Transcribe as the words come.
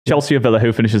Chelsea or Villa,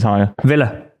 who finishes higher?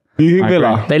 Villa. You think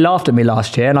Villa? They laughed at me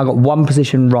last year and I got one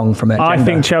position wrong from it. I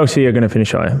think Chelsea are going to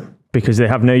finish higher because they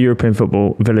have no European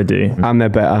football. Villa do. And they're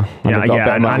better.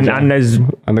 And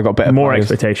they've got better more players.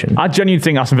 expectation. I genuinely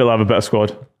think Aston Villa have a better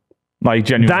squad. Like,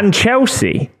 genuinely. Than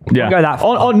Chelsea? Yeah. Go that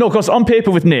far. No, because on paper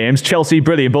with names, Chelsea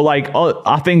brilliant, but like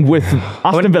I think with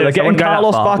Aston Villa getting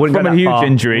Carlos back from a huge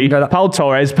injury, Pau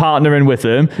Torres partnering with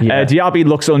him, Diaby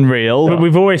looks unreal. But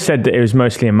we've always said that it was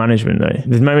mostly in management though.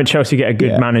 The moment Chelsea get a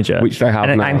good manager, which they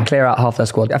have now, and clear out half their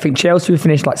squad. I think Chelsea will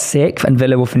finish like 6th and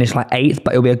Villa will finish like 8th,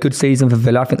 but it'll be a good season for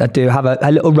Villa. I think they do have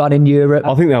a little run in Europe.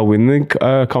 I think they'll win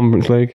the Conference League.